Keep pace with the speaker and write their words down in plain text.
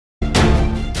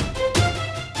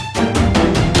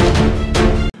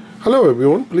Hello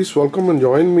everyone, please welcome and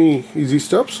join me Easy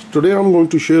Steps. Today I'm going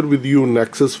to share with you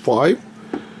Nexus 5.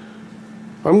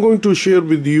 I'm going to share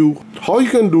with you how you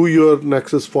can do your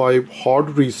Nexus 5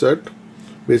 hard reset,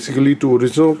 basically to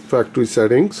original factory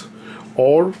settings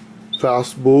or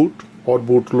Fastboot or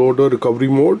Bootloader recovery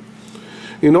mode.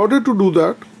 In order to do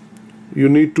that, you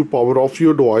need to power off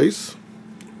your device.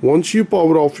 Once you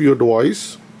power off your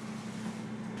device,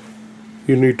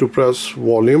 you need to press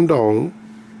volume down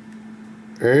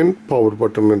and power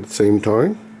button at the same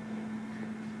time,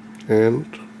 and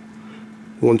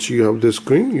once you have this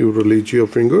screen, you release your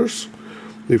fingers.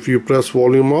 If you press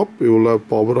volume up, you will have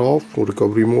power off,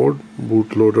 recovery mode,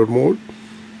 bootloader mode.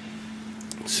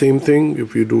 Same thing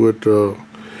if you do it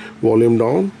volume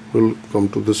down, will come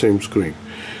to the same screen.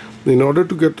 In order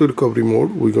to get to recovery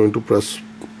mode, we're going to press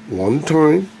one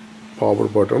time power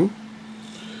button,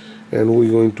 and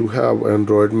we're going to have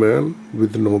Android man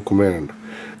with no command.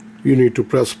 You need to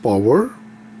press power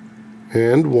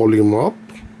and volume up.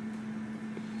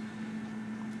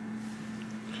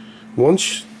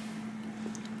 Once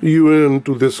you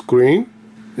into this screen,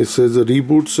 it says a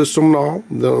reboot system now.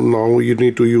 Now you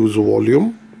need to use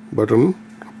volume button,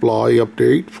 apply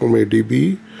update from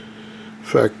ADB,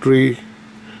 factory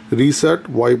reset,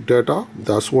 wipe data.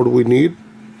 That's what we need.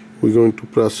 We're going to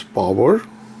press power.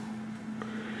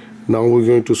 Now we're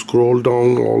going to scroll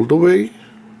down all the way.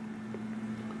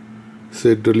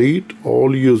 Say delete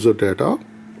all user data.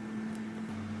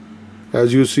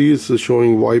 As you see, it's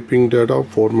showing wiping data,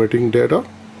 formatting data.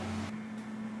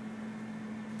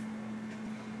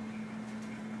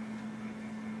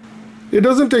 It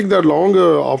doesn't take that long.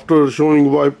 After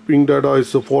showing wiping data,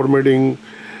 it's formatting,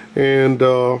 and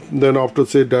then after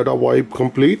say data wipe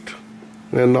complete,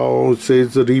 and now it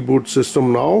says the reboot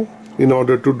system now. In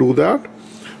order to do that,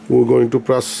 we're going to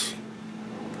press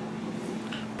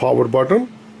power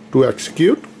button to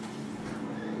execute,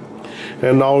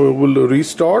 and now we will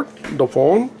restart the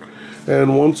phone.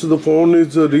 And once the phone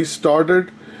is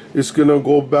restarted, it's gonna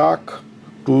go back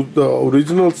to the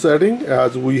original setting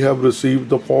as we have received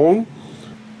the phone.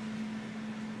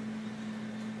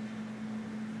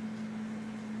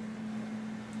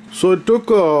 So it took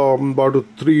about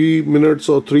 3 minutes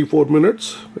or 3-4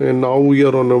 minutes, and now we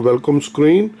are on a welcome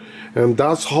screen. And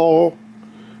that's how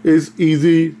is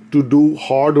easy to do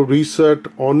hard reset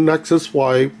on Nexus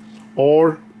 5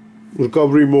 or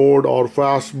recovery mode or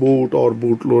fast boot or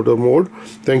bootloader mode.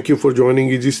 Thank you for joining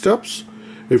Easy Steps.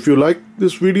 If you like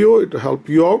this video, it helped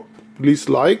you out, please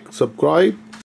like, subscribe,